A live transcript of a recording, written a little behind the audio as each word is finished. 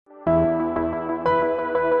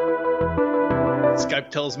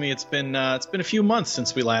Skype tells me it's been a few months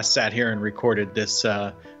since we last sat here and recorded this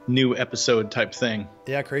new episode type thing.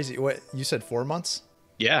 Yeah, crazy. What, you said 4 months?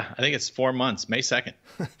 Yeah, I think it's 4 months, May 2nd.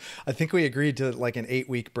 I think we agreed to like an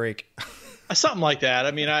 8-week break. Something like that.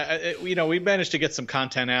 I mean, we managed to get some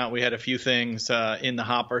content out. We had a few things in the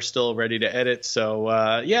hopper still ready to edit.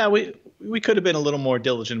 So yeah, we could have been a little more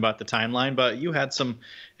diligent about the timeline, but you had some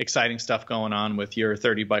exciting stuff going on with your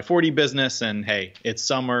 30 by 40 business. And hey, it's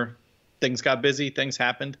summer. Things got busy. Things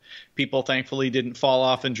happened. People thankfully didn't fall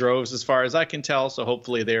off in droves as far as I can tell. So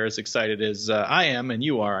hopefully they're as excited as I am and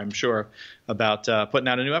you are, I'm sure, about putting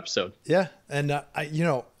out a new episode. Yeah. And,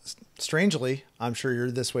 strangely, I'm sure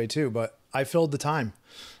you're this way too, but I filled the time.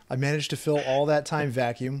 I managed to fill all that time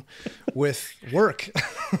vacuum with work.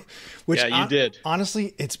 Which yeah, you did.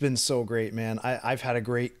 Honestly, it's been so great, man. I've had a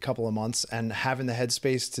great couple of months, and having the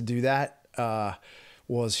headspace to do that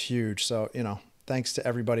was huge. So, thanks to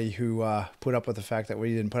everybody who put up with the fact that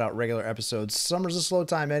we didn't put out regular episodes. Summer's a slow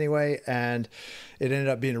time anyway, and it ended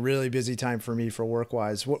up being a really busy time for me for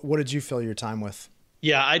work-wise. What did you fill your time with?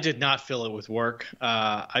 Yeah, I did not fill it with work.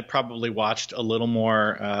 I probably watched a little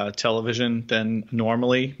more television than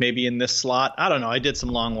normally, maybe in this slot. I don't know. I did some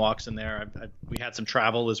long walks in there. We had some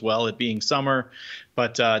travel as well, it being summer,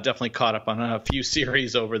 but definitely caught up on a few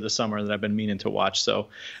series over the summer that I've been meaning to watch. So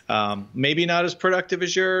maybe not as productive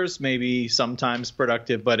as yours, maybe sometimes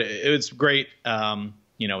productive, but it was great.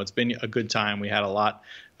 It's been a good time. We had a lot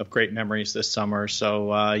of great memories this summer.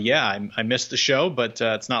 So yeah, I missed the show, but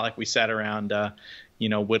it's not like we sat around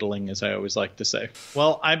whittling, as I always like to say.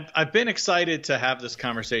 Well, I've been excited to have this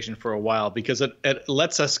conversation for a while because it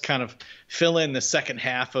lets us kind of fill in the second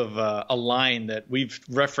half of a line that we've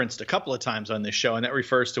referenced a couple of times on this show, and that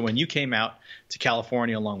refers to when you came out to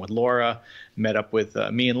California along with Laura, met up with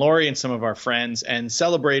me and Lori and some of our friends, and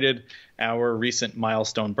celebrated our recent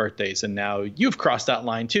milestone birthdays. And now you've crossed that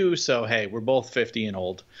line too. So, hey, we're both 50 and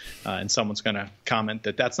old. And someone's going to comment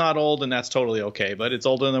that that's not old, and that's totally okay. But it's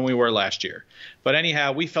older than we were last year. But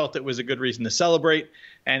anyhow, we felt it was a good reason to celebrate.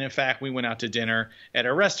 And in fact, we went out to dinner at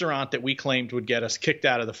a restaurant that we claimed would get us kicked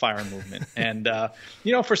out of the fire movement. And,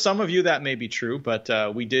 for some of you, that may be true.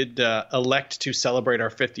 But we did elect to celebrate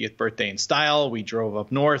our 50th birthday in style. We drove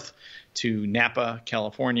up north to Napa,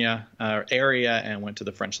 California area, and went to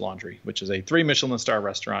the French Laundry, which is a 3 Michelin star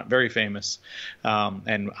restaurant, very famous.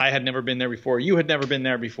 And I had never been there before. You had never been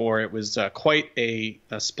there before. It was quite a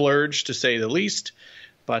splurge, to say the least,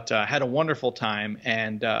 but had a wonderful time.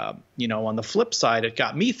 And, on the flip side, it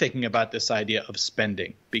got me thinking about this idea of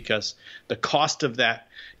spending, because the cost of that,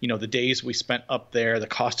 the days we spent up there, the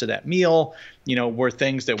cost of that meal, were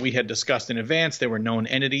things that we had discussed in advance. They were known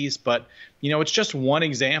entities, but, it's just one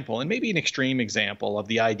example, and maybe an extreme example, of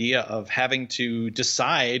the idea of having to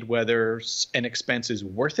decide whether an expense is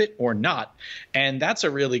worth it or not. And that's a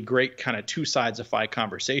really great kind of two sides of fight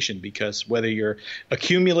conversation, because whether you're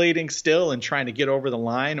accumulating still and trying to get over the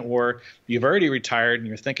line, or you've already retired and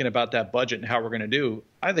you're thinking about that budget and how we're going to do,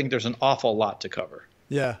 I think there's an awful lot to cover.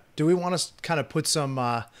 Yeah. Do we want to kind of put some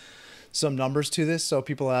numbers to this so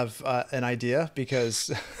people have an idea?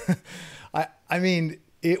 Because I mean,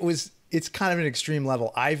 it's kind of an extreme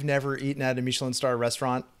level. I've never eaten at a Michelin star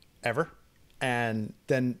restaurant ever. And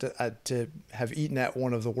then to have eaten at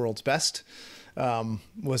one of the world's best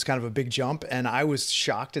was kind of a big jump. And I was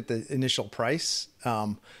shocked at the initial price.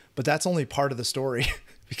 But that's only part of the story.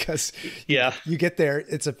 Because you get there,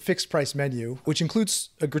 it's a fixed price menu, which includes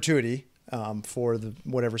a gratuity for the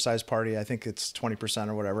whatever size party. I think it's 20%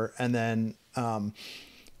 or whatever. And then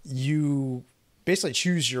you basically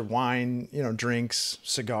choose your wine, drinks,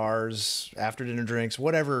 cigars, after dinner drinks,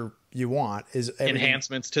 whatever you want. Is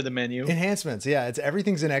enhancements to the menu. Enhancements. Yeah.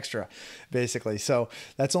 Everything's an extra, basically. So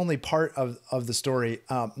that's only part of the story.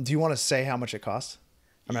 Do you want to say how much it costs?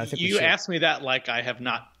 I mean, I think you asked me that like I have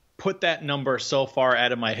not put that number so far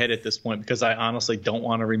out of my head at this point, because I honestly don't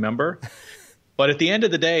want to remember. But at the end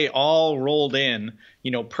of the day, all rolled in,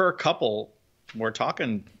 per couple, we're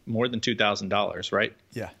talking more than $2,000, right?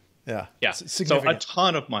 Yeah. Yeah. Yeah. So a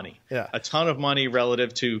ton of money. Yeah. A ton of money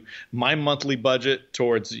relative to my monthly budget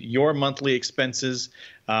towards your monthly expenses.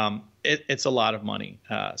 It's a lot of money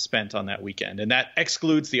spent on that weekend. And that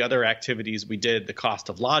excludes the other activities we did, the cost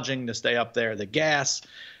of lodging to stay up there, the gas.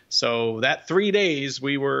 So that 3 days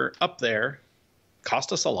we were up there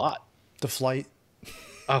cost us a lot. The flight.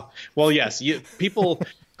 Oh, well, yes. People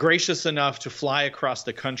gracious enough to fly across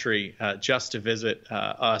the country just to visit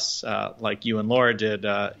us like you and Laura did.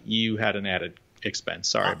 You had an added expense.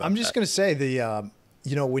 Sorry about that. I'm just going to say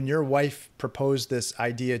when your wife proposed this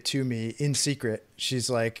idea to me in secret, she's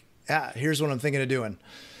like, here's what I'm thinking of doing.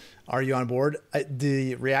 Are you on board?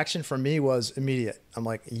 The reaction from me was immediate. I'm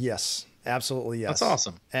like, yes, absolutely yes. That's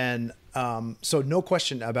awesome. And so no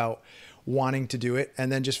question about wanting to do it,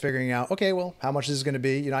 and then just figuring out, okay, well, how much is this going to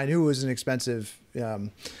be? You know, I knew it was an expensive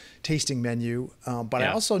tasting menu, but I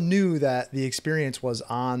also knew that the experience was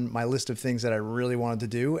on my list of things that I really wanted to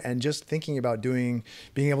do, and just thinking about being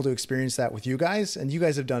able to experience that with you guys. And you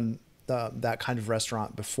guys have done that kind of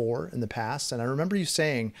restaurant before in the past, and I remember you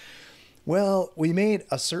saying, well, we made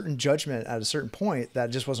a certain judgment at a certain point that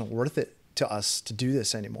it just wasn't worth it to us to do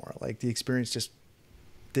this anymore. Like the experience just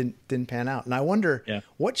didn't pan out. And I wonder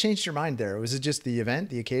what changed your mind there? Was it just the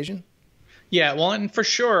event, the occasion? Yeah, well, and for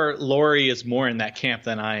sure, Lori is more in that camp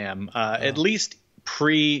than I am. At least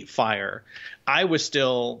pre-fire, I was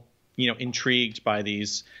still, intrigued by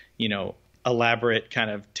these, elaborate kind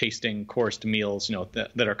of tasting coursed meals,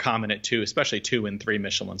 that are common at especially 2 and 3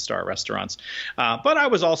 Michelin star restaurants. But I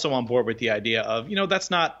was also on board with the idea of, that's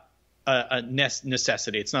not a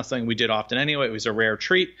necessity. It's not something we did often anyway. It was a rare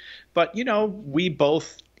treat. But, we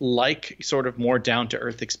both like sort of more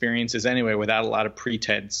down-to-earth experiences anyway, without a lot of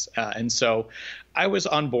pretense. And so I was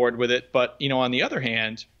on board with it. But, on the other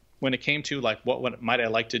hand, when it came to like what might I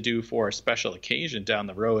like to do for a special occasion down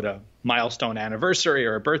the road, a milestone anniversary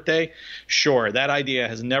or a birthday, sure, that idea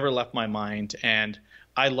has never left my mind. And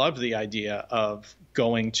I loved the idea of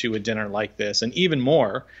going to a dinner like this, and even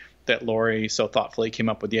more that Lori so thoughtfully came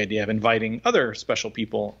up with the idea of inviting other special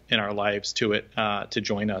people in our lives to it, to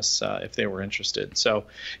join us if they were interested. So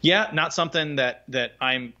yeah, not something that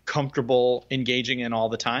I'm comfortable engaging in all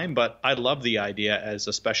the time, but I love the idea as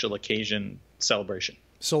a special occasion celebration.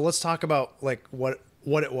 So let's talk about like what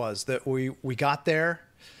it was that we got there.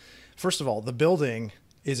 First of all, the building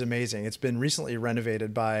is amazing. It's been recently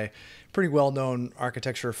renovated by a pretty well-known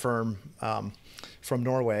architecture firm from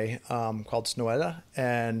Norway called Snoeda,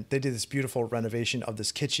 and they did this beautiful renovation of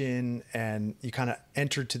this kitchen, and you kind of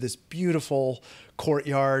entered to this beautiful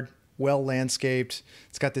courtyard, well landscaped.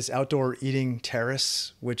 It's got this outdoor eating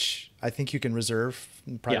terrace, which I think you can reserve,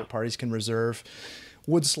 private parties can reserve.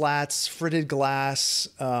 Wood slats, fritted glass,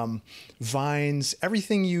 vines,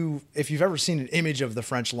 everything if you've ever seen an image of the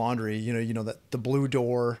French Laundry, you know that the blue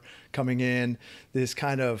door coming in, this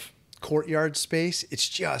kind of courtyard space.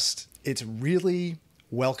 It's really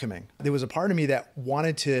welcoming. There was a part of me that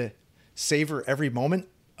wanted to savor every moment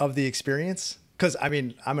of the experience. Because, I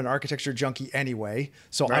mean, I'm an architecture junkie anyway,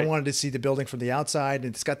 so I wanted to see the building from the outside.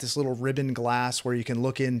 And it's got this little ribbon glass where you can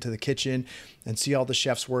look into the kitchen and see all the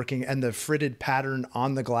chefs working. And the fritted pattern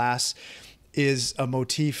on the glass is a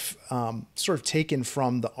motif sort of taken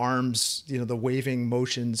from the arms, the waving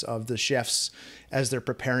motions of the chefs as they're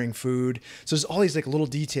preparing food. So there's all these like little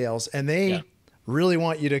details, and they really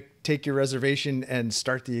want you to take your reservation and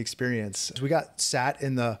start the experience. So we got sat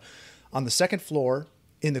on the second floor,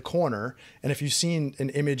 in the corner. And if you've seen an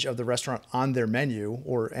image of the restaurant on their menu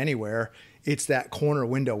or anywhere, it's that corner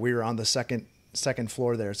window. We were on the second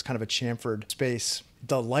floor there. It's kind of a chamfered space.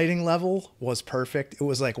 The lighting level was perfect. It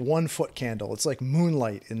was like 1 foot candle. It's like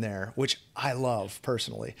moonlight in there, which I love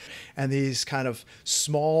personally. And these kind of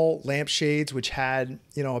small lampshades, which had,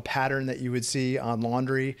 a pattern that you would see on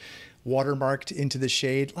laundry, watermarked into the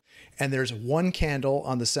shade. And there's 1 candle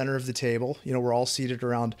on the center of the table. We're all seated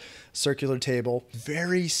around a circular table.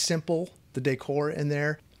 Very simple, the decor in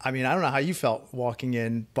there. I mean, I don't know how you felt walking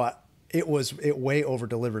in, but it way over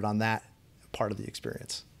delivered on that part of the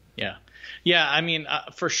experience. Yeah. Yeah. I mean,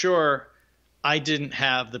 for sure, I didn't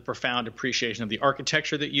have the profound appreciation of the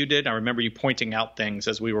architecture that you did. I remember you pointing out things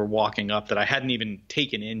as we were walking up that I hadn't even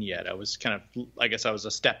taken in yet. I was I guess I was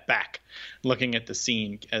a step back looking at the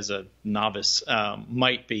scene as a novice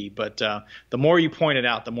might be. But the more you pointed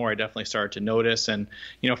out, the more I definitely started to notice. And,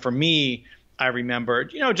 for me, I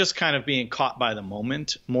remembered, just kind of being caught by the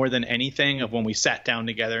moment more than anything of when we sat down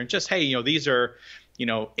together and just, hey, these are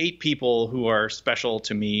 8 people who are special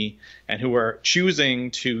to me and who are choosing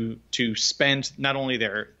to spend not only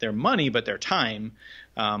their money, but their time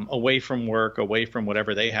away from work, away from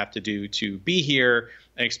whatever they have to do to be here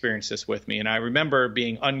and experience this with me. And I remember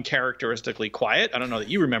being uncharacteristically quiet. I don't know that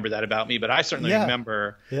you remember that about me, but I certainly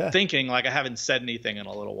remember thinking like I haven't said anything in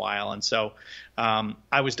a little while. And so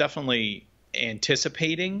I was definitely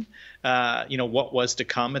anticipating what was to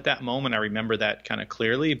come at that moment. I remember that kind of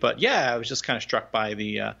clearly, but I was just kind of struck by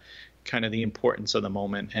the kind of the importance of the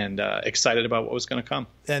moment and excited about what was going to come.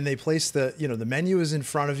 And they placed the menu is in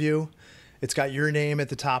front of you. It's got your name at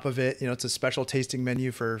the top of it. It's a special tasting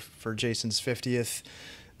menu for Jason's 50th.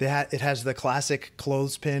 It has the classic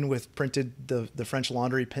clothespin with printed the French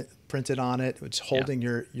Laundry printed on it, which is holding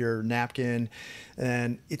your napkin,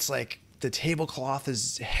 and it's like the tablecloth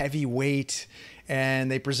is heavyweight,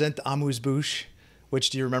 and they present the amuse-bouche,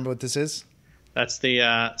 which, do you remember what this is? That's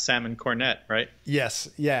the salmon cornet, right? Yes.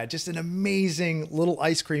 Yeah. Just an amazing little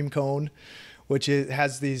ice cream cone, which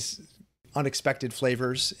has these unexpected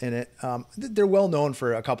flavors in it. They're well known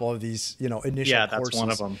for a couple of these, initial courses. Yeah, that's one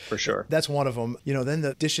of them for sure. That's one of them. Then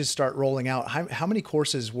the dishes start rolling out. How many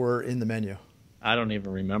courses were in the menu? I don't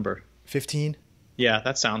even remember. 15? Yeah,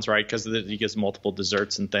 that sounds right, because he gives multiple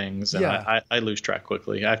desserts and things, and Yeah. I lose track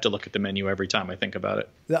quickly. I have to look at the menu every time I think about it.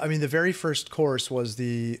 I mean, the very first course was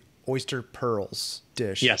the oyster pearls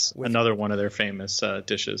dish. Yes, another one of their famous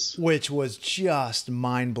dishes. Which was just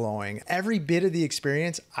mind-blowing. Every bit of the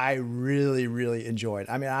experience, I really, really enjoyed.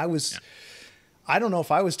 I mean, I don't know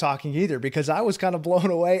if I was talking either, because I was kind of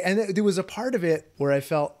blown away. And there was a part of it where I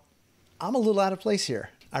felt, I'm a little out of place here.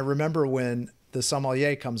 I remember when the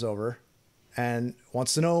sommelier comes over and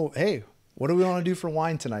wants to know, hey, what do we want to do for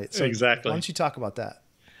wine tonight? So exactly. Why don't you talk about that?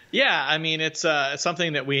 Yeah, I mean, it's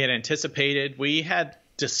something that we had anticipated. We had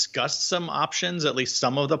discussed some options, at least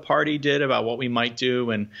some of the party did, about what we might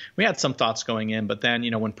do, and we had some thoughts going in. But then,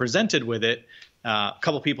 when presented with it, a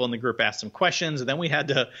couple people in the group asked some questions, and then we had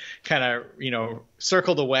to kind of,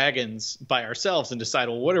 circle the wagons by ourselves and decide,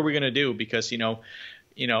 well, what are we going to do? Because,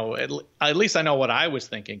 at least I know what I was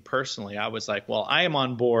thinking personally. I was like, well, I am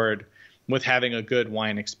on board with having a good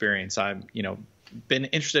wine experience. I'm, been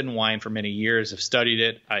interested in wine for many years. I've studied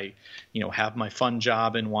it. I, have my fun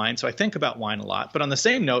job in wine. So I think about wine a lot. But on the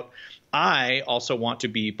same note, I also want to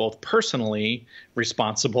be both personally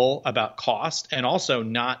responsible about cost and also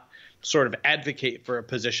not sort of advocate for a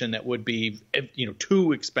position that would be,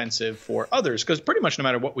 too expensive for others. Because pretty much no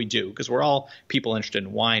matter what we do, because we're all people interested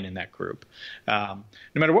in wine in that group, no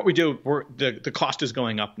matter what we do, the cost is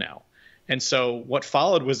going up now. And so what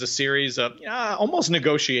followed was a series of almost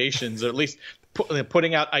negotiations, or at least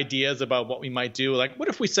putting out ideas about what we might do. Like, what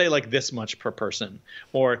if we say like this much per person?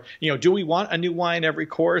 Or, do we want a new wine every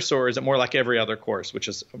course, or is it more like every other course, which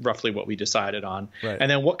is roughly what we decided on? Right. And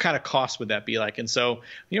then what kind of cost would that be like? And so,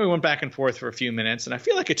 we went back and forth for a few minutes, and I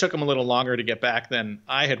feel like it took him a little longer to get back than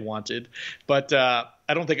I had wanted. But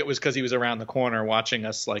I don't think it was because he was around the corner watching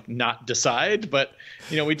us like not decide, but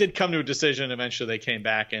we did come to a decision. Eventually they came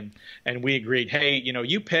back and we agreed, hey,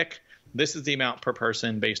 you pick, this is the amount per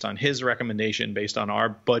person based on his recommendation, based on our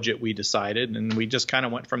budget we decided, and we just kind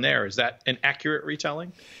of went from there. Is that an accurate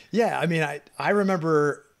retelling? Yeah, I mean, I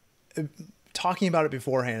remember talking about it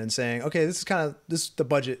beforehand and saying, okay, this is the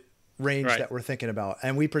budget range right. that we're thinking about.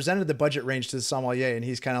 And we presented the budget range to the sommelier, and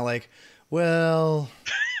he's kind of like, well,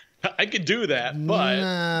 I could do that, but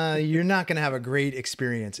nah, you're not going to have a great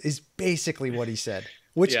experience, is basically what he said.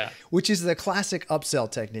 Which is the classic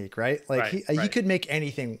upsell technique, right? Like he could make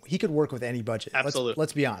anything. He could work with any budget. Absolutely.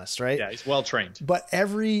 Let's be honest, right? Yeah, he's well trained. But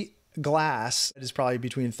every glass is probably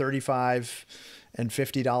between $35 and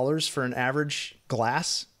 $50 for an average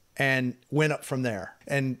glass, and went up from there.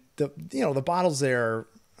 And the bottles there,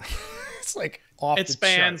 it's like off the charts. It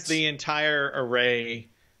spans the entire array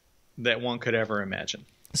that one could ever imagine.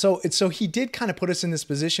 So he did kind of put us in this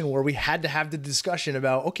position where we had to have the discussion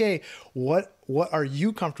about, okay, what are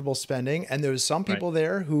you comfortable spending? And there was some people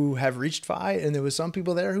there who have reached FI, and there was some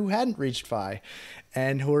people there who hadn't reached FI,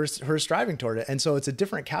 and who are striving toward it. And so it's a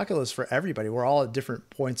different calculus for everybody. We're all at different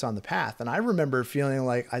points on the path. And I remember feeling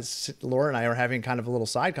like Laura and I are having kind of a little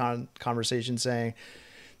side conversation saying,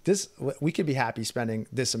 we could be happy spending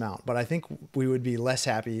this amount, but I think we would be less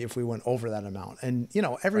happy if we went over that amount. And,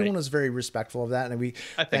 everyone was very respectful of that. And we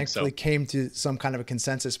thankfully came to some kind of a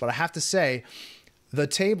consensus. But I have to say,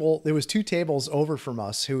 there was 2 tables over from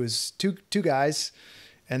us, who was two guys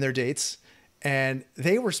and their dates. And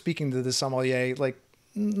they were speaking to the sommelier, like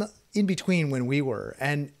in between when we were,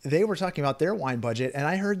 and they were talking about their wine budget. And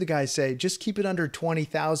I heard the guy say, just keep it under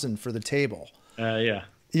 20,000 for the table. Yeah.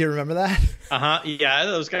 You remember that? Yeah,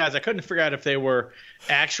 those guys, I couldn't figure out if they were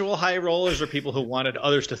actual high rollers or people who wanted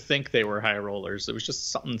others to think they were high rollers. It was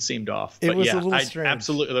just something seemed off. It was a little strange. I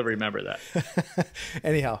absolutely remember that.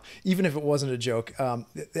 Anyhow, even if it wasn't a joke,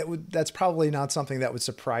 that's probably not something that would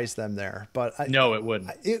surprise them there. But no, it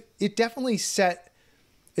wouldn't. It definitely set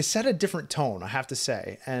a different tone, I have to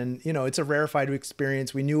say. And, it's a rarefied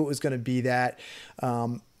experience. We knew it was going to be that.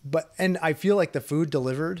 And I feel like the food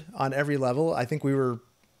delivered on every level. I think we were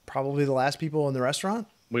probably the last people in the restaurant.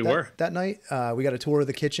 We were that night. We got a tour of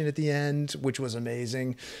the kitchen at the end, which was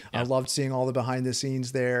amazing. Yeah. I loved seeing all the behind the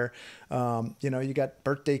scenes there. You got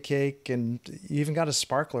birthday cake, and you even got a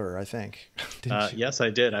sparkler, I think. Yes, I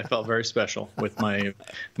did. I felt very special with my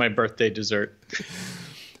birthday dessert.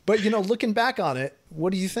 But looking back on it,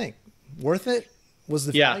 what do you think? Worth it? Was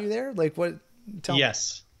the value there? Like what?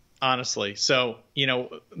 Yes. honestly. So,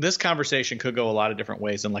 this conversation could go a lot of different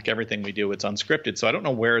ways, and like everything we do, it's unscripted. So I don't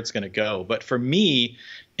know where it's going to go. But for me,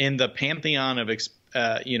 in the pantheon of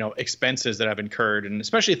expenses that I've incurred, and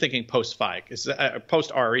especially thinking post FI,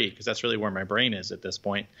 post RE, because that's really where my brain is at this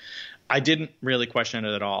point, I didn't really question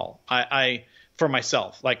it at all. I for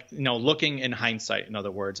myself, like, looking in hindsight, in other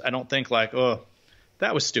words, I don't think like, oh,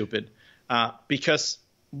 that was stupid, because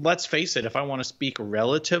let's face it, if I want to speak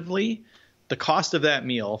relatively, the cost of that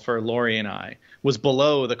meal for Lori and I was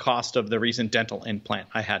below the cost of the recent dental implant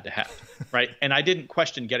I had to have, right? And I didn't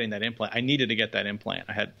question getting that implant. I needed to get that implant.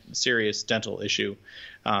 I had a serious dental issue,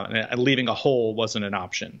 and leaving a hole wasn't an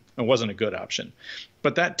option. It wasn't a good option.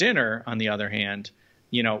 But that dinner, on the other hand,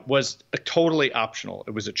 was totally optional.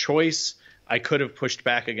 It was a choice. I could have pushed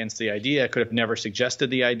back against the idea. I could have never suggested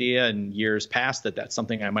the idea in years past that that's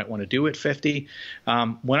something I might want to do at 50.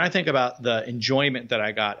 When I think about the enjoyment that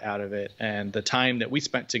I got out of it and the time that we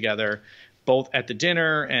spent together, both at the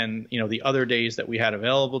dinner and the other days that we had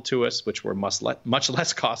available to us, which were much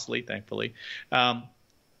less costly, thankfully, I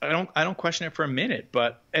don't question it for a minute.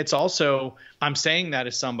 But it's also, I'm saying that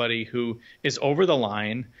as somebody who is over the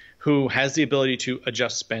line, who has the ability to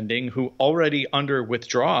adjust spending, who already under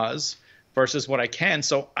withdraws versus what I can.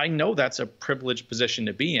 So I know that's a privileged position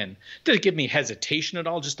to be in. Did it give me hesitation at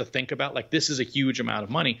all just to think about, like, this is a huge amount of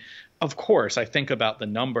money? Of course, I think about the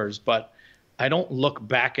numbers, but I don't look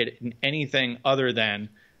back at it in anything other than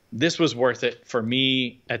this was worth it for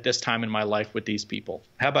me at this time in my life with these people.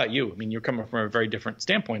 How about you? I mean, you're coming from a very different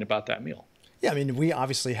standpoint about that meal. Yeah, I mean, we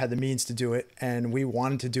obviously had the means to do it, and we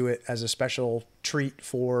wanted to do it as a special treat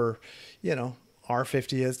for, our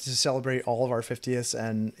 50th, to celebrate all of our 50ths,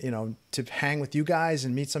 and to hang with you guys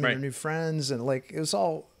and meet some of your new friends, and like, it was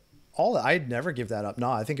all I'd never give that up.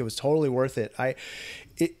 No, I think it was totally worth it.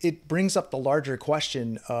 It brings up the larger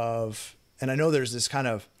question of, and I know there's this kind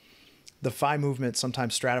of, the FI movement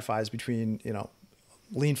sometimes stratifies between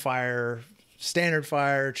lean fire, standard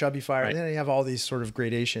fire, chubby fire, and then you have all these sort of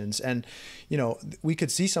gradations, and we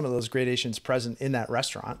could see some of those gradations present in that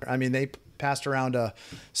restaurant. I mean, they passed around a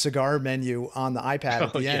cigar menu on the iPad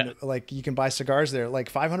at the end. Like, you can buy cigars there,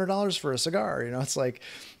 like $500 for a cigar. It's like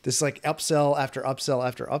this, like, upsell after upsell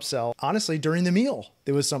after upsell. Honestly, during the meal,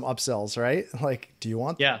 there was some upsells, right? Like, do you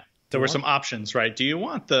want? Yeah. There were some options, right? Do you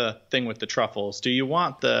want the thing with the truffles? Do you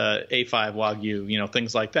want the A5 Wagyu?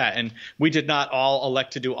 Things like that. And we did not all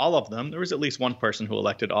elect to do all of them. There was at least one person who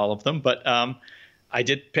elected all of them, but I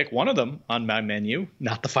did pick one of them on my menu,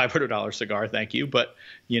 not the $500 cigar, thank you. But,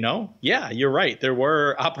 yeah, you're right. There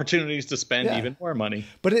were opportunities to spend even more money.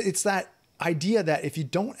 But it's that idea that if you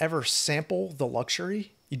don't ever sample the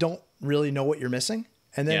luxury, you don't really know what you're missing.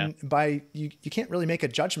 And then you can't really make a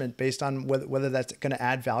judgment based on whether that's going to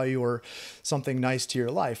add value or something nice to your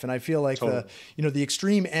life. And I feel like the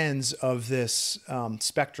extreme ends of this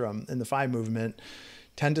spectrum in the FI movement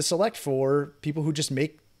tend to select for people who just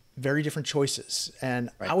make very different choices. And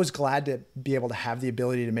I was glad to be able to have the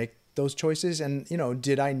ability to make those choices. And,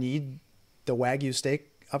 did I need the Wagyu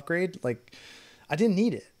steak upgrade? Like, I didn't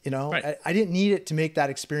need it, I didn't need it to make that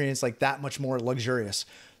experience like that much more luxurious.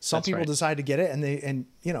 Some people decide to get it and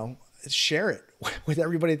share it with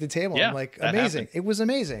everybody at the table. Yeah, I'm like, amazing. It was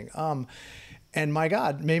amazing. And my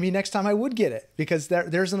God, maybe next time I would get it, because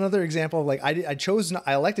there's another example of, like,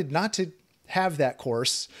 I elected not to have that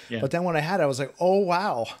course, but then when I had it, I was like, oh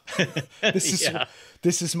wow,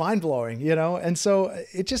 this is mind blowing, And so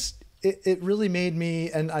it really made me,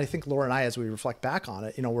 and I think Laura and I, as we reflect back on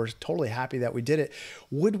it, we're totally happy that we did it.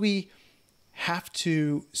 Would we have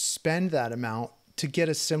to spend that amount to get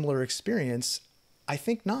a similar experience? I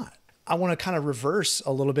think not. I want to kind of reverse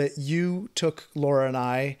a little bit. You took Laura and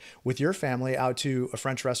I with your family out to a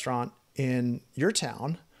French restaurant in your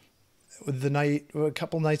town a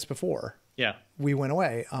couple nights before we went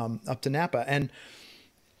away up to Napa. And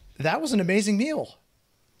that was an amazing meal.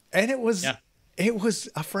 And it was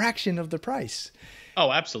a fraction of the price.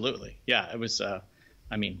 Oh, absolutely. Yeah. It was,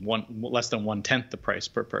 less than 1/10 the price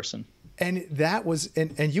per person. And that was,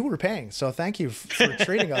 and you were paying. So thank you for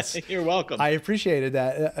treating us. You're welcome. I appreciated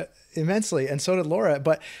that immensely. And so did Laura.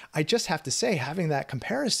 But I just have to say, having that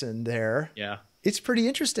comparison there, it's pretty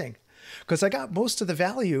interesting, because I got most of the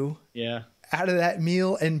value out of that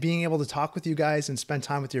meal, and being able to talk with you guys and spend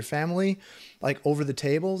time with your family, like over the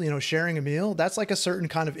table, sharing a meal, that's like a certain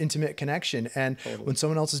kind of intimate connection. And when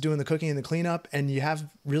someone else is doing the cooking and the cleanup and you have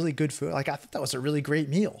really good food, like, I thought that was a really great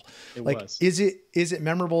meal. It was. Is it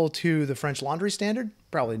memorable to the French Laundry standard?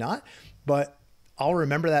 Probably not, but I'll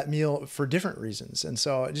remember that meal for different reasons. And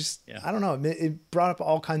so it just, Yeah. I don't know, it brought up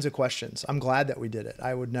all kinds of questions. I'm glad that we did it.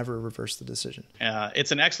 I would never reverse the decision.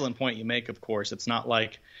 It's an excellent point you make, of course. It's not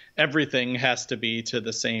like everything has to be to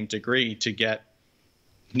the same degree to get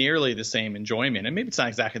nearly the same enjoyment. And maybe it's not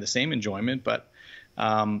exactly the same enjoyment, but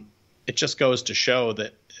it just goes to show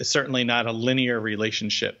that it's certainly not a linear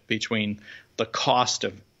relationship between the cost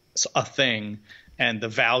of a thing and the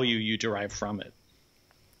value you derive from it.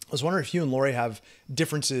 I was wondering if you and Lori have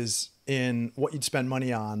differences in what you'd spend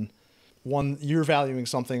money on. One, you're valuing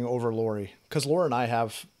something over Lori, because Laura and I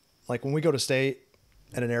have, like, when we go to stay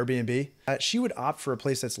at an Airbnb, she would opt for a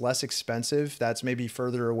place that's less expensive, that's maybe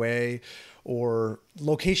further away, or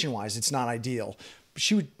location wise, it's not ideal.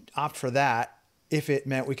 She would opt for that if it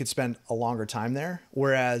meant we could spend a longer time there.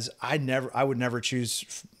 Whereas I would never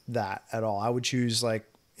choose that at all. I would choose, like,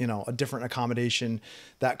 you know, a different accommodation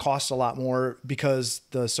that costs a lot more, because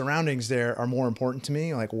the surroundings there are more important to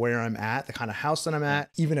me, like where I'm at, the kind of house that I'm at,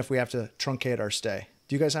 even if we have to truncate our stay.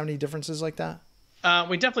 Do you guys have any differences like that?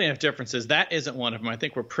 We definitely have differences. That isn't one of them. I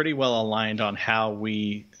think we're pretty well aligned on how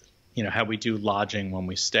we do lodging when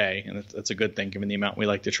we stay. And that's a good thing, given the amount we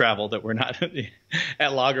like to travel, that we're not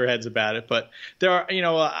at loggerheads about it. But there are,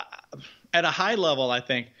 at a high level, I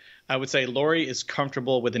think I would say Lori is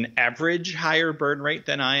comfortable with an average higher burn rate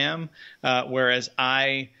than I am, whereas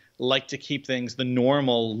I like to keep things the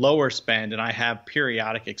normal lower spend, and I have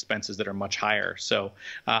periodic expenses that are much higher. So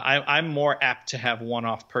I'm more apt to have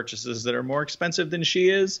one-off purchases that are more expensive than she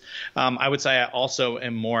is. I would say I also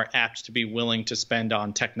am more apt to be willing to spend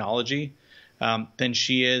on technology than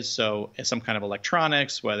she is. So some kind of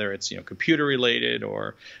electronics, whether it's, computer related,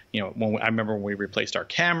 or, I remember when we replaced our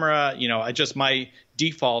camera, my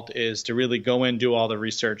default is to really go in, do all the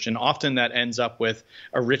research. And often that ends up with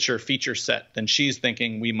a richer feature set than she's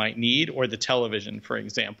thinking we might need, or the television, for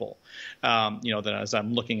example, that as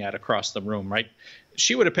I'm looking at across the room, right?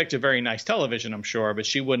 She would have picked a very nice television, I'm sure, but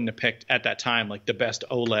she wouldn't have picked at that time like the best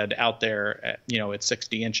OLED out there at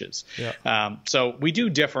 60 inches. Yeah. So we do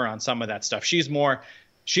differ on some of that stuff. She's more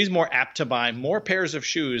apt to buy more pairs of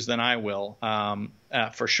shoes than I will,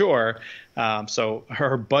 for sure. So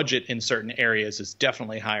her budget in certain areas is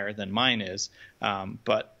definitely higher than mine is.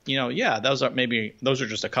 But those are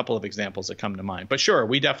just a couple of examples that come to mind. But sure,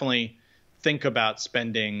 we definitely think about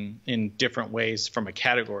spending in different ways from a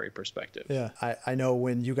category perspective. Yeah. I know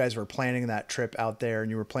when you guys were planning that trip out there and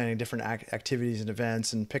you were planning different activities and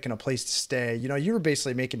events and picking a place to stay, you were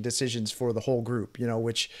basically making decisions for the whole group,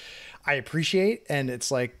 which I appreciate. And it's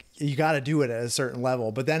like, you got to do it at a certain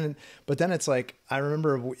level. But then it's like, I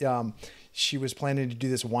remember she was planning to do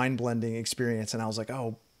this wine blending experience, and I was like,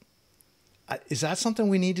 oh, is that something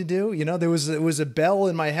we need to do? There was a bell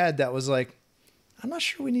in my head that was like, I'm not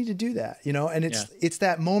sure we need to do that, and it's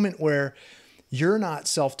that moment where you're not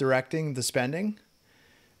self-directing the spending.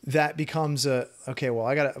 That becomes okay, well,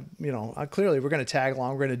 I gotta, clearly we're going to tag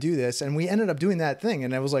along, we're going to do this. And we ended up doing that thing.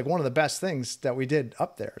 And it was like one of the best things that we did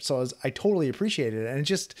up there. So I totally appreciated it. And it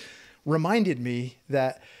just reminded me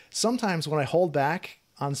that sometimes when I hold back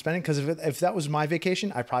on spending, because if that was my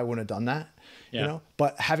vacation, I probably wouldn't have done that. Yeah.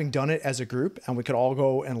 But having done it as a group, and we could all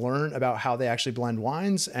go and learn about how they actually blend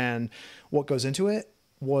wines and what goes into it,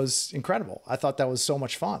 was incredible. I thought that was so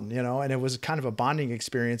much fun, and it was kind of a bonding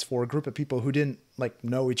experience for a group of people who didn't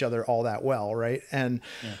know each other all that well. Right. And,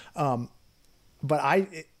 but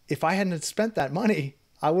if I hadn't spent that money,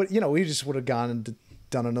 I would, we just would have gone and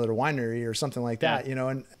done another winery or something like that,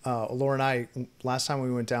 and Laura and I, last time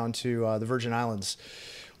we went down to the Virgin Islands,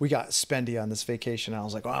 we got spendy on this vacation. I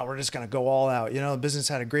was like, wow, we're just going to go all out. The business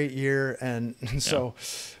had a great year. And so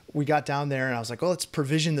we got down there and I was like, well, let's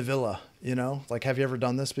provision the villa, have you ever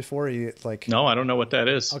done this before? No, I don't know what that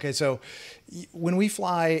is. Okay. So when we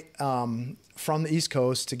fly, from the East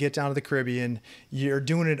Coast to get down to the Caribbean, you're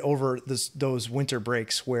doing it over those winter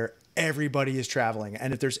breaks where everybody is traveling.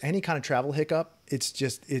 And if there's any kind of travel hiccup, it's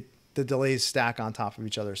just, the delays stack on top of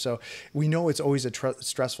each other. So we know it's always a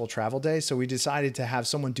stressful travel day. So we decided to have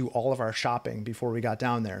someone do all of our shopping before we got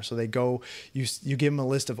down there. So they go, you give them a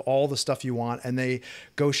list of all the stuff you want, and they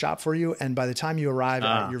go shop for you. And by the time you arrive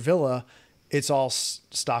at your villa, it's all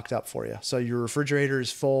stocked up for you. So your refrigerator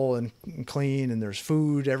is full and clean, and there's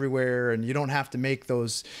food everywhere, and you don't have to make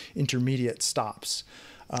those intermediate stops.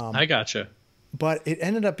 I gotcha. But it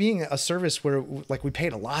ended up being a service where we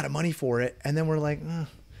paid a lot of money for it. And then we're like,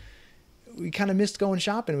 we kind of missed going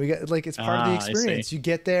shopping. We got it's part of the experience. You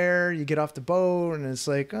get there, you get off the boat, and it's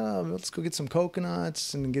like, oh, let's go get some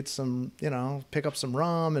coconuts and get some, pick up some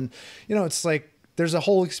rum. And, it's like, there's a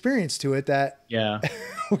whole experience to it that Yeah.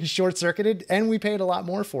 we short circuited, and we paid a lot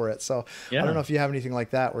more for it. So Yeah. I don't know if you have anything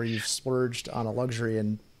like that where you've splurged on a luxury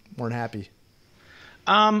and weren't happy.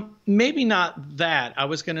 Maybe not that. I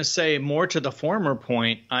was going to say more to the former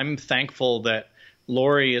point. I'm thankful that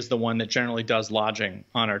Lori is the one that generally does lodging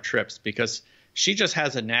on our trips, because she just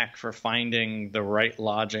has a knack for finding the right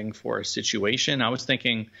lodging for a situation. I was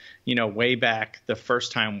thinking, way back the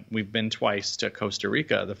first time, we've been twice to Costa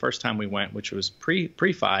Rica. The first time we went, which was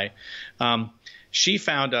pre-fi, she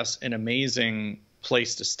found us an amazing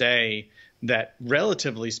place to stay that,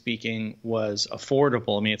 relatively speaking, was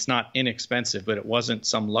affordable. I mean, it's not inexpensive, but it wasn't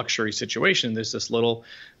some luxury situation. There's this little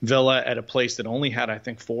villa at a place that only had, I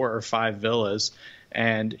think, 4 or 5 villas.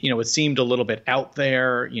 And, it seemed a little bit out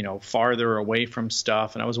there, farther away from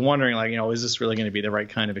stuff. And I was wondering, is this really going to be the right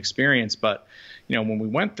kind of experience? But, when we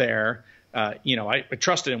went there, I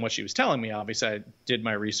trusted in what she was telling me. Obviously, I did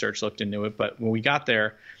my research, looked into it. But when we got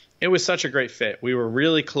there, it was such a great fit. We were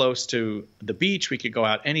really close to the beach. We could go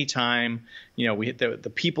out anytime. We hit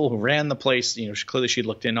the people who ran the place. Clearly she'd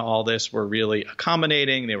looked into all this, were really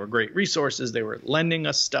accommodating. They were great resources. They were lending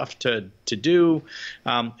us stuff to do.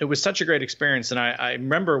 It was such a great experience. And I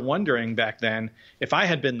remember wondering back then, if I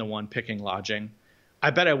had been the one picking lodging,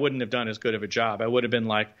 I bet I wouldn't have done as good of a job. I would have been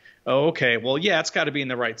like, oh, okay, well, yeah, it's got to be in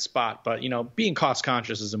the right spot. But, being cost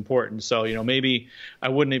conscious is important. So, maybe I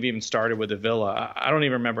wouldn't have even started with a villa. I don't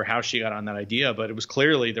even remember how she got on that idea, but it was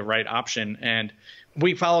clearly the right option. And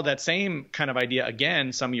we followed that same kind of idea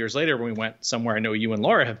again some years later when we went somewhere I know you and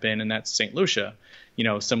Laura have been, and that's St. Lucia.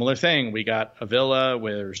 Similar thing. We got a villa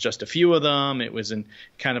where there's just a few of them. It was in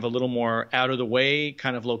kind of a little more out of the way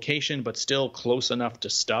kind of location, but still close enough to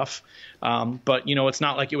stuff. But, it's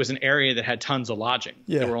not like it was an area that had tons of lodging.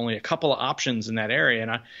 Yeah. There were only a couple of options in that area.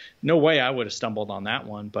 And no way I would have stumbled on that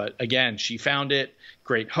one. But again, she found it.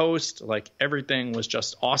 Great host. Like, everything was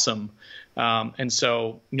just awesome. And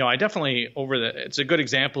so, I definitely it's a good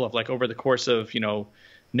example of, like, over the course of,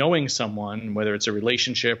 knowing someone, whether it's a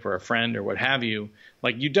relationship or a friend or what have you,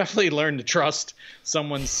 like, you definitely learn to trust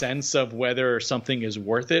someone's sense of whether something is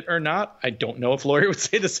worth it or not. I don't know if Lori would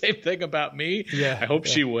say the same thing about me. Yeah, I hope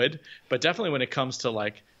she would. But definitely when it comes to,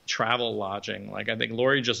 like, travel lodging, like, I think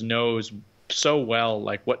Lori just knows so well,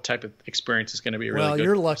 like, what type of experience is going to be really good. Well,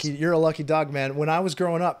 you're lucky. You're a lucky dog, man. When I was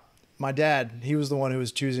growing up, my dad, he was the one who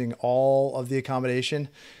was choosing all of the accommodation,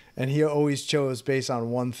 and he always chose based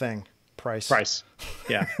on one thing. Price.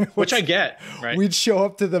 Yeah. Which I get, right? We'd show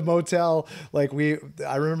up to the motel. Like,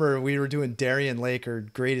 I remember we were doing Darien Lake or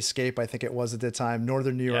Great Escape, I think it was at the time,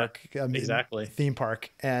 Northern New York, exactly. theme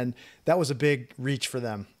park. And that was a big reach for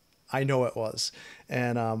them. I know it was.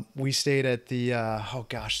 And we stayed at the,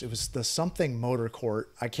 it was the something motor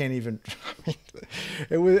court. I can't even,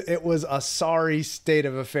 it was a sorry state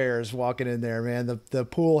of affairs walking in there, man. The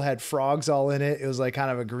pool had frogs all in it. It was like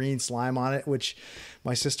kind of a green slime on it, which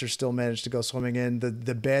my sister still managed to go swimming in.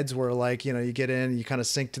 The beds were like, you get in, you kind of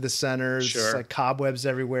sink to the center. It's like cobwebs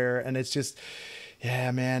everywhere. And it's just,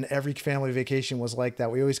 yeah, man, every family vacation was like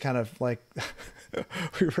that. We always kind of like,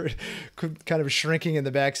 we were kind of shrinking in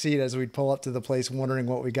the back seat as we'd pull up to the place, wondering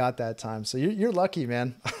what we got that time. So you're lucky,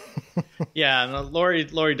 man. Yeah, no,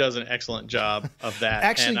 Lori does an excellent job of that.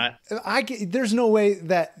 Actually, and there's no way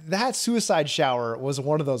that suicide shower was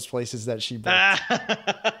one of those places that she booked.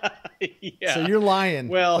 Yeah. So you're lying.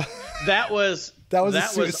 Well, that was a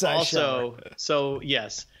suicide also shower. So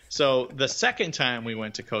yes. So the second time we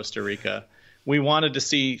went to Costa Rica, we wanted to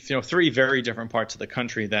see, 3 very different parts of the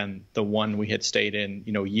country than the one we had stayed in,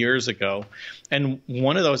 years ago. And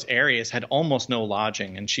one of those areas had almost no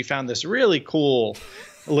lodging. And she found this really cool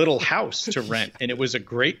little house to rent. And it was a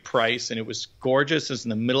great price. And it was gorgeous. It's in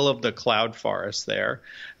the middle of the cloud forest there.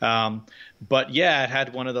 But yeah, it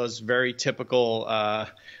had one of those very typical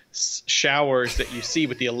showers that you see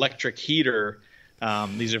with the electric heater.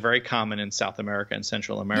 These are very common in South America and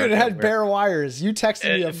Central America. Dude, it had bare wires. You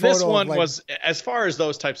texted me a photo. This one was, as far as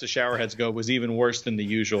those types of shower heads go, was even worse than the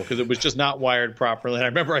usual because it was just not wired properly. And I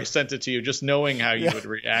remember I sent it to you just knowing how you would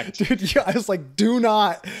react. Dude, I was like, do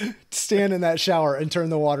not stand in that shower and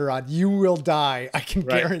turn the water on. You will die. I can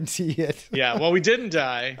guarantee it. Yeah, well, we didn't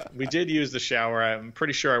die. We did use the shower. I'm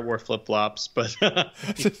pretty sure I wore flip-flops, but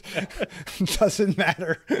doesn't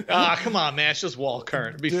matter. Come on, man. It's just wall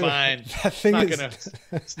current. It'll be fine. That thing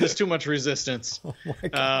There's too much resistance. Oh my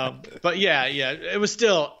God. But yeah, it was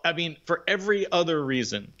still, I mean, for every other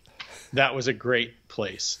reason, that was a great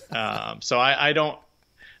place. So I don't,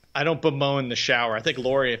 I don't bemoan the shower. I think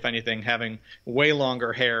Lori, if anything, having way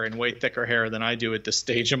longer hair and way thicker hair than I do at this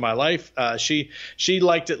stage of my life, she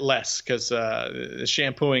liked it less because the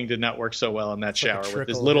shampooing did not work so well in that shower with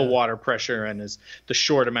as little water pressure and as the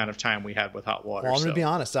short amount of time we had with hot water. Well, I'm going to be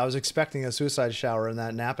honest. I was expecting a suicide shower in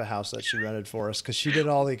that Napa house that she rented for us because she did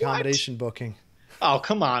all the accommodation booking. Oh,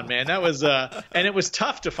 come on, man. That was and it was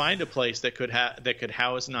tough to find a place that could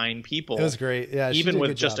house 9 people. It was great. Yeah, even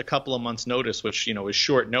with just a couple of months notice, which, is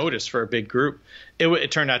short notice for a big group.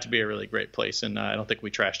 It turned out to be a really great place, and I don't think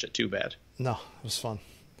we trashed it too bad. No, it was fun.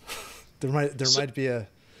 There might be a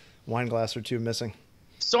wine glass or two missing.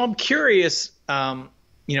 So I'm curious,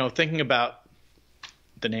 thinking about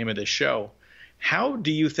the name of this show, how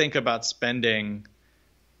do you think about spending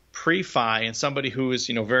pre-fi and somebody who is,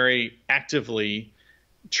 very actively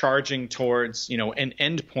charging towards, an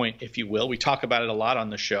end point, if you will? We talk about it a lot on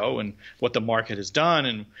the show and what the market has done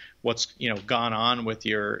and what's, gone on with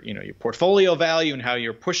your portfolio value and how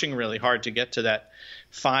you're pushing really hard to get to that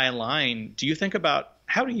FI line.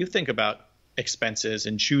 How do you think about expenses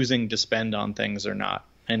and choosing to spend on things or not?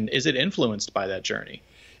 And is it influenced by that journey?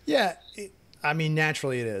 Yeah.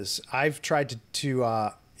 Naturally it is. I've tried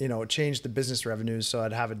to change the business revenues so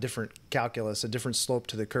I'd have a different calculus, a different slope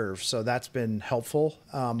to the curve. So that's been helpful.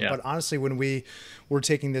 But honestly, when we were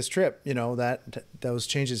taking this trip, those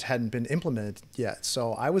changes hadn't been implemented yet.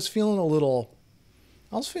 So I was feeling a little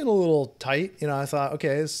tight. I thought,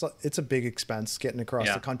 okay, it's a big expense getting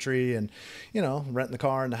across the country and, renting the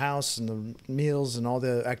car and the house and the meals and all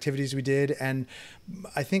the activities we did. And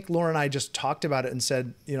I think Laura and I just talked about it and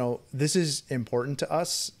said, this is important to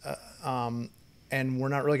us. And we're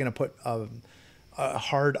not really going to put a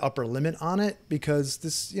hard upper limit on it because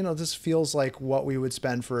this feels like what we would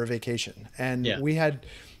spend for a vacation. And we had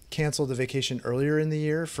canceled the vacation earlier in the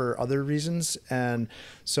year for other reasons. And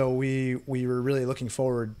so we were really looking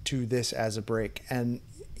forward to this as a break. And,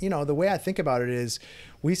 the way I think about it is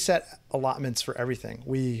we set allotments for everything.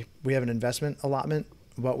 We have an investment allotment,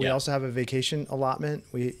 but we also have a vacation allotment.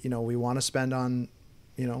 We want to spend on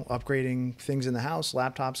upgrading things in the house,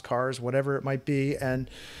 laptops, cars, whatever it might be. And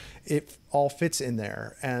it all fits in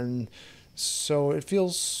there. And so it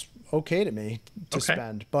feels okay to me to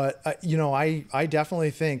spend. But, I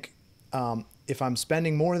definitely think if I'm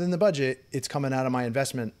spending more than the budget, it's coming out of my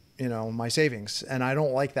investment, my savings. And I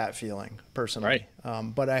don't like that feeling personally.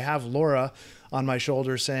 Right. But I have Laura on my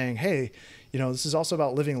shoulder saying, hey, this is also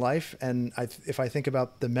about living life. And if I think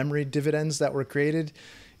about the memory dividends that were created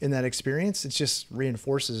in that experience, it just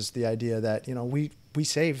reinforces the idea that, we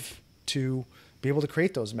save to be able to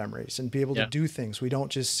create those memories and be able to do things. We don't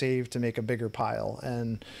just save to make a bigger pile.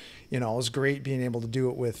 And, it was great being able to do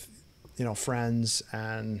it with, friends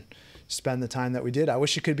and spend the time that we did. I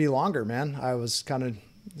wish it could be longer, man. I was kind of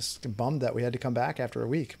just bummed that we had to come back after a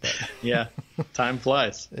week, but yeah, time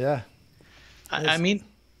flies. Yeah. I mean,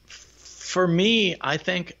 for me, I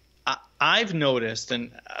think I've noticed,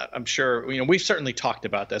 and I'm sure, we've certainly talked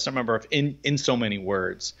about this. I remember in so many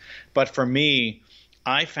words, but for me,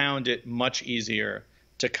 I found it much easier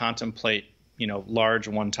to contemplate, large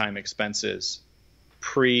one-time expenses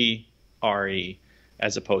pre-RE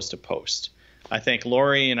as opposed to post. I think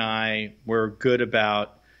Lori and I were good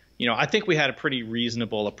about, I think we had a pretty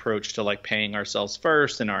reasonable approach to like paying ourselves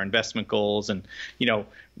first and our investment goals. And,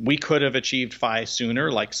 we could have achieved FI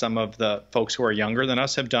sooner, like some of the folks who are younger than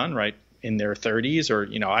us have done, right, in their 30s, or,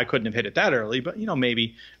 I couldn't have hit it that early, but,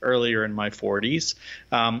 maybe earlier in my 40s,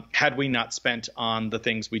 had we not spent on the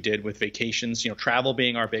things we did with vacations, travel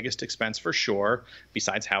being our biggest expense for sure,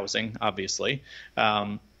 besides housing, obviously.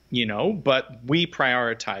 But we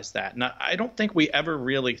prioritized that. And I don't think we ever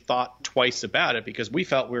really thought twice about it because we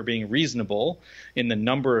felt we were being reasonable in the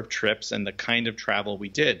number of trips and the kind of travel we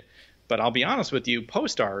did. But I'll be honest with you,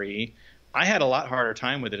 post-RE, I had a lot harder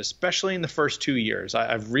time with it, especially in the first 2 years.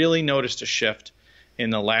 I've really noticed a shift in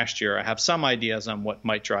the last year. I have some ideas on what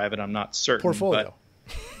might drive it. I'm not certain. Portfolio.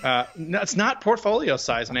 But, no, it's not portfolio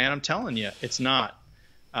size, man. I'm telling you, it's not.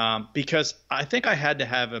 Because I think I had to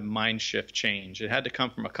have a mind shift change. It had to come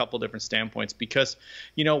from a couple different standpoints because,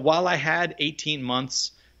 while I had 18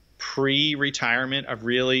 months pre-retirement of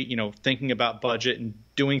really, thinking about budget and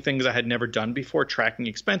doing things I had never done before, tracking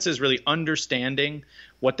expenses, really understanding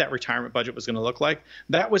what that retirement budget was going to look like,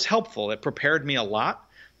 that was helpful. It prepared me a lot,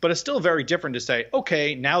 but it's still very different to say,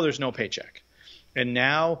 okay, now there's no paycheck. And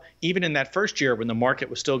now, even in that first year when the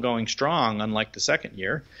market was still going strong, unlike the second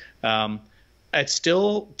year, it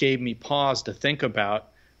still gave me pause to think about,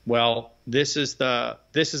 well, this is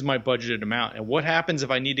my budgeted amount. And what happens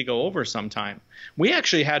if I need to go over sometime? We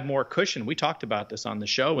actually had more cushion. We talked about this on the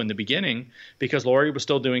show in the beginning because Lori was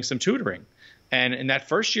still doing some tutoring. And in that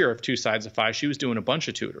first year of Two Sides of Fi, she was doing a bunch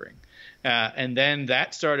of tutoring. And then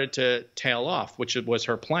that started to tail off, which was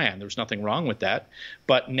her plan. There was nothing wrong with that.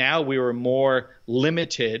 But now we were more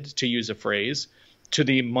limited, to use a phrase, to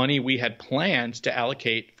the money we had planned to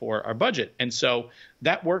allocate for our budget. And so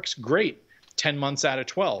that works great 10 months out of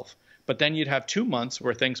 12. But then you'd have 2 months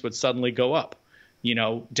where things would suddenly go up. You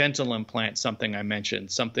know, dental implant, something I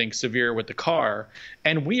mentioned, something severe with the car.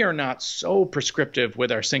 And we are not so prescriptive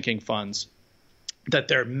with our sinking funds that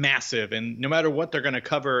they're massive, and no matter what, they're going to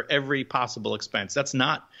cover every possible expense. That's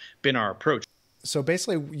not been our approach. So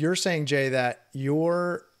basically you're saying, Jay, that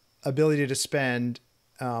your ability to spend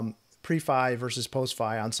pre-fi versus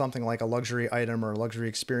post-fi on something like a luxury item or a luxury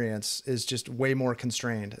experience is just way more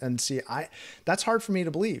constrained. And see, that's hard for me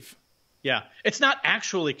to believe. Yeah, it's not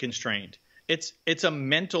actually constrained. It's a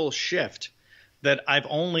mental shift that I've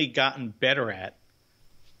only gotten better at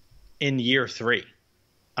in year 3.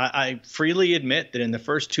 I freely admit that in the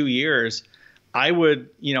first 2 years, I would,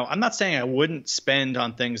 I'm not saying I wouldn't spend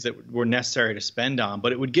on things that were necessary to spend on,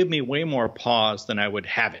 but it would give me way more pause than I would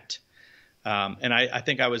have it. And I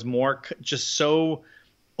think I was more just so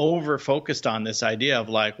over-focused on this idea of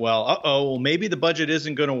like, well, maybe the budget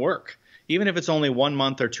isn't going to work. Even if it's only 1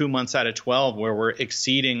 month or 2 months out of 12 where we're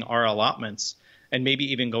exceeding our allotments and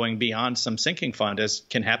maybe even going beyond some sinking fund, as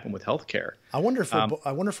can happen with healthcare. I wonder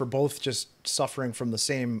if we're both just suffering from the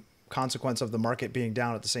same consequence of the market being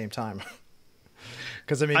down at the same time.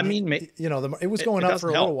 Because it was going up for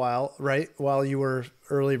a little while, right? While you were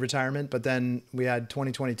early retirement, but then we had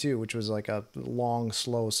 2022, which was like a long,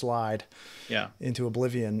 slow slide into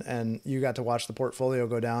oblivion. And you got to watch the portfolio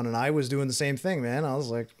go down. And I was doing the same thing, man. I was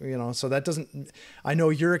like, so that doesn't, I know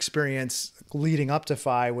your experience leading up to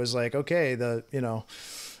FI was like, okay,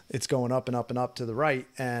 it's going up and up and up to the right.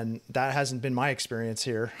 And that hasn't been my experience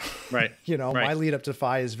here. Right. My lead up to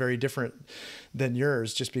FI is very different than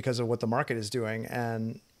yours just because of what the market is doing.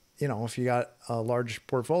 And, if you got a large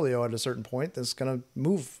portfolio at a certain point, that's going to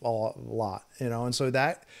move a lot, and so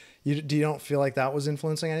that you don't feel like that was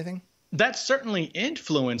influencing anything? That certainly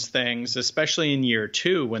influenced things, especially in year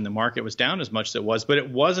 2 when the market was down as much as it was, but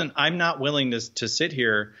it wasn't, I'm not willing to sit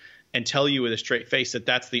here and tell you with a straight face that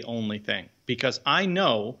that's the only thing, because I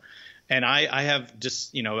know, and I have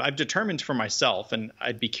just, I've determined for myself, and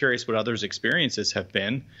I'd be curious what others' experiences have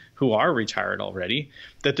been who are retired already,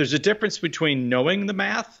 that there's a difference between knowing the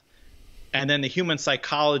math and then the human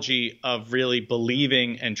psychology of really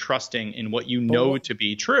believing and trusting in what you know to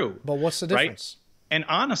be true. But what's the difference? Right? And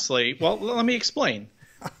honestly, well, let me explain.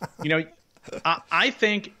 I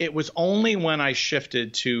think it was only when I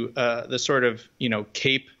shifted to the sort of,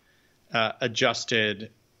 CAPE adjusted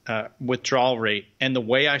withdrawal rate and the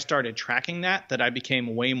way I started tracking that I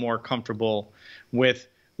became way more comfortable with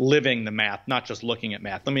living the math, not just looking at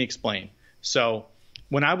math. Let me explain. So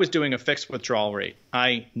when I was doing a fixed withdrawal rate,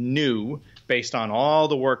 I knew based on all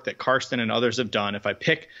the work that Karsten and others have done, if I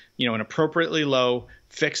pick, an appropriately low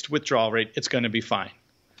fixed withdrawal rate, it's going to be fine.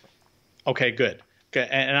 Okay, good. Okay,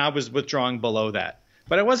 and I was withdrawing below that.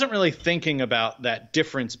 But I wasn't really thinking about that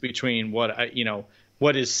difference between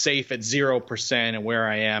what is safe at 0% and where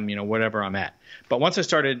I am, whatever I'm at. But once I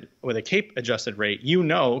started with a CAPE adjusted rate,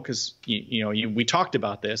 because we talked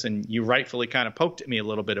about this and you rightfully kind of poked at me a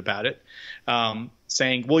little bit about it,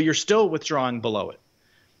 saying, well, you're still withdrawing below it.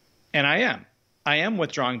 And I am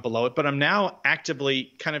withdrawing below it, but I'm now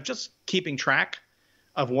actively kind of just keeping track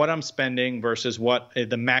of what I'm spending versus what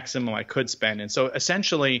the maximum I could spend. And so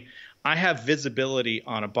essentially I have visibility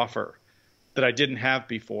on a buffer that I didn't have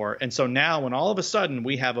before. And so now when all of a sudden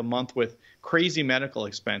we have a month with crazy medical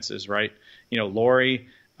expenses, right? Lori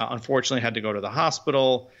unfortunately had to go to the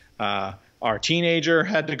hospital. Our teenager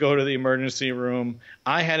had to go to the emergency room.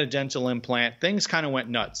 I had a dental implant. Things kind of went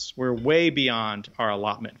nuts. We're way beyond our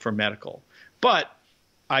allotment for medical. But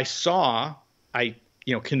I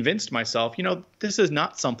convinced myself, this is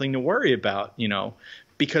not something to worry about,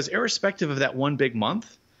 because irrespective of that one big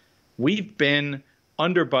month, we've been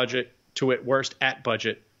under budget to at worst at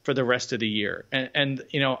budget for the rest of the year. And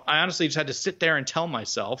I honestly just had to sit there and tell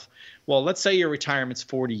myself, well, let's say your retirement's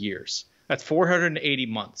 40 years. That's 480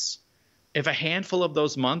 months. If a handful of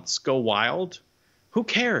those months go wild, who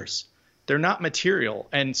cares? They're not material.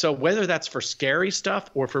 And so whether that's for scary stuff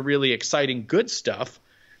or for really exciting good stuff,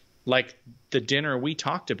 like the dinner we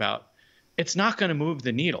talked about, it's not going to move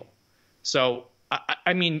the needle. So,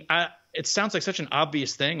 it sounds like such an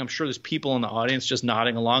obvious thing. I'm sure there's people in the audience just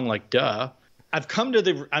nodding along like, duh. I've come to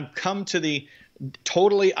the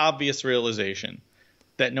totally obvious realization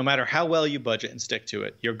that no matter how well you budget and stick to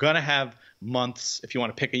it, you're going to have months, if you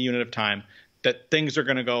want to pick a unit of time, that things are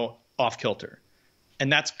going to go off kilter.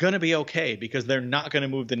 And that's going to be okay because they're not going to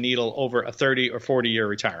move the needle over a 30 or 40-year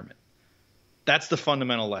retirement. That's the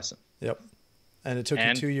fundamental lesson. Yep. And it took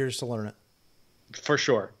you 2 years to learn it. For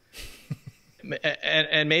sure.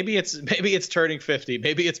 And maybe it's turning 50.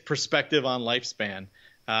 Maybe it's perspective on lifespan.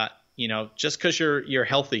 Just because you're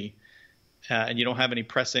healthy and you don't have any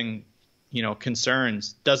pressing,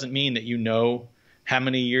 concerns doesn't mean that you know how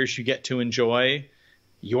many years you get to enjoy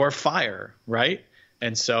your fire, right?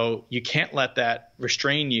 And so you can't let that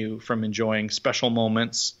restrain you from enjoying special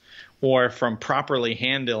moments or from properly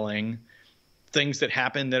handling things that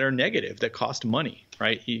happen that are negative, that cost money,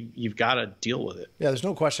 right? You've got to deal with it. Yeah, there's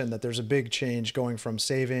no question that there's a big change going from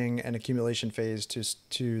saving and accumulation phase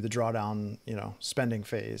to the drawdown, spending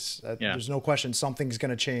phase. There's no question something's going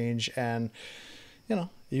to change, and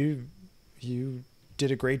you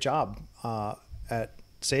did a great job at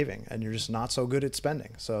saving, and you're just not so good at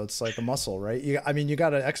spending. So it's like a muscle, right? You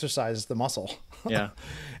got to exercise the muscle, yeah,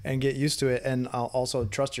 and get used to it, and also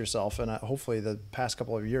trust yourself. And hopefully, the past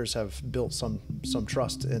couple of years have built some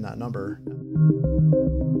trust in that number.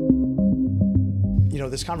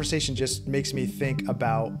 This conversation just makes me think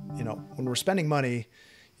about, when we're spending money,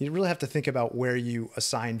 you really have to think about where you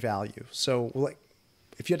assign value. So, like,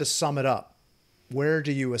 if you had to sum it up, where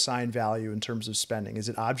do you assign value in terms of spending? Is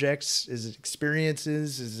it objects? Is it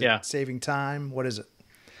experiences? Is it saving time? What is it?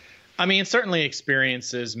 I mean, certainly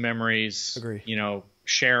experiences, memories. Agree.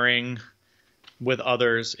 Sharing with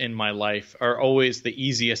others in my life are always the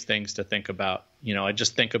easiest things to think about. I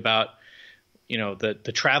just think about,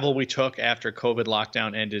 the travel we took after COVID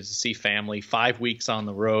lockdown ended to see family, 5 weeks on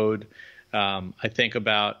the road. I think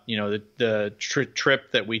about, the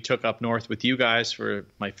trip that we took up north with you guys for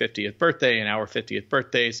my 50th birthday and our 50th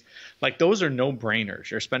birthdays. Like, those are no brainers.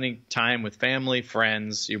 You're spending time with family,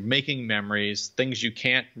 friends, you're making memories, things you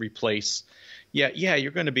can't replace. Yeah,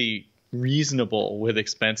 you're going to be reasonable with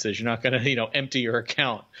expenses. You're not going to, empty your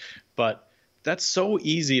account, but that's so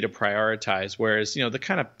easy to prioritize. Whereas, the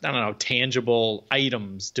kind of, tangible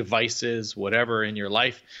items, devices, whatever in your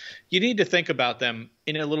life, you need to think about them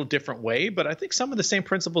in a little different way. But I think some of the same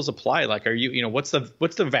principles apply. Like, are you, what's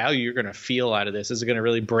the value you're going to feel out of this? Is it going to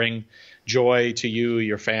really bring joy to you,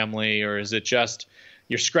 your family, or is it just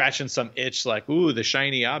you're scratching some itch like, ooh, the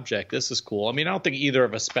shiny object, this is cool? I mean, I don't think either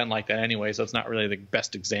of us spend like that anyway, so it's not really the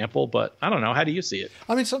best example, but I don't know. How do you see it?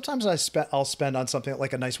 I mean, sometimes I'll spend on something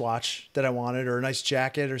like a nice watch that I wanted, or a nice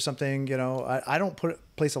jacket or something. I don't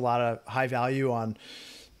place a lot of high value on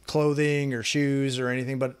clothing or shoes or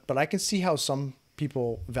anything, but I can see how some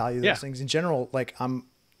people value those things. In general, like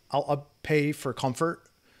I'll pay for comfort.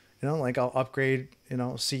 Like I'll upgrade,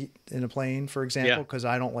 seat in a plane, for example, because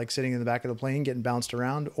I don't like sitting in the back of the plane getting bounced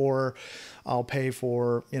around. Or I'll pay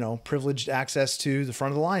for, privileged access to the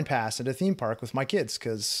front of the line pass at a theme park with my kids,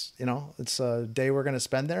 because, it's a day we're going to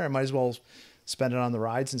spend there. I might as well spend it on the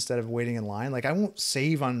rides instead of waiting in line. Like, I won't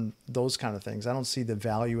save on those kind of things. I don't see the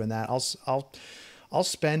value in that. I'll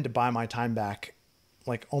spend to buy my time back,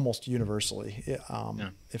 like almost universally,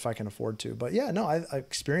 if I can afford to. But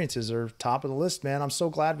experiences are top of the list, man. I'm so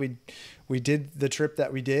glad we did the trip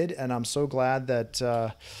that we did, and I'm so glad that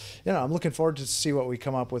I'm looking forward to see what we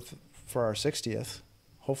come up with for our 60th.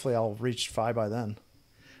 Hopefully, I'll reach 5 by then.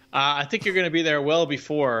 I think you're going to be there well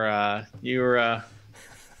before you're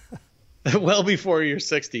well before you're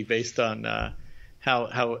 60, based on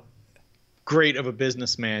how great of a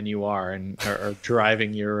businessman you are and are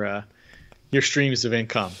driving your streams of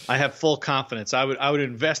income. I have full confidence. I would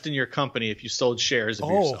invest in your company if you sold shares of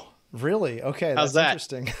yourself. Really? Okay. How's that's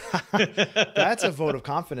that? Interesting. That's a vote of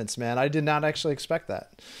confidence, man. I did not actually expect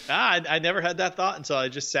that. I never had that thought until I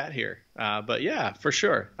just sat here. But yeah, for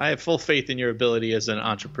sure. I have full faith in your ability as an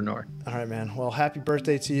entrepreneur. All right, man. Well, happy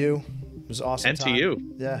birthday to you. It was awesome. And time. To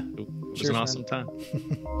you. Yeah. It was an awesome time.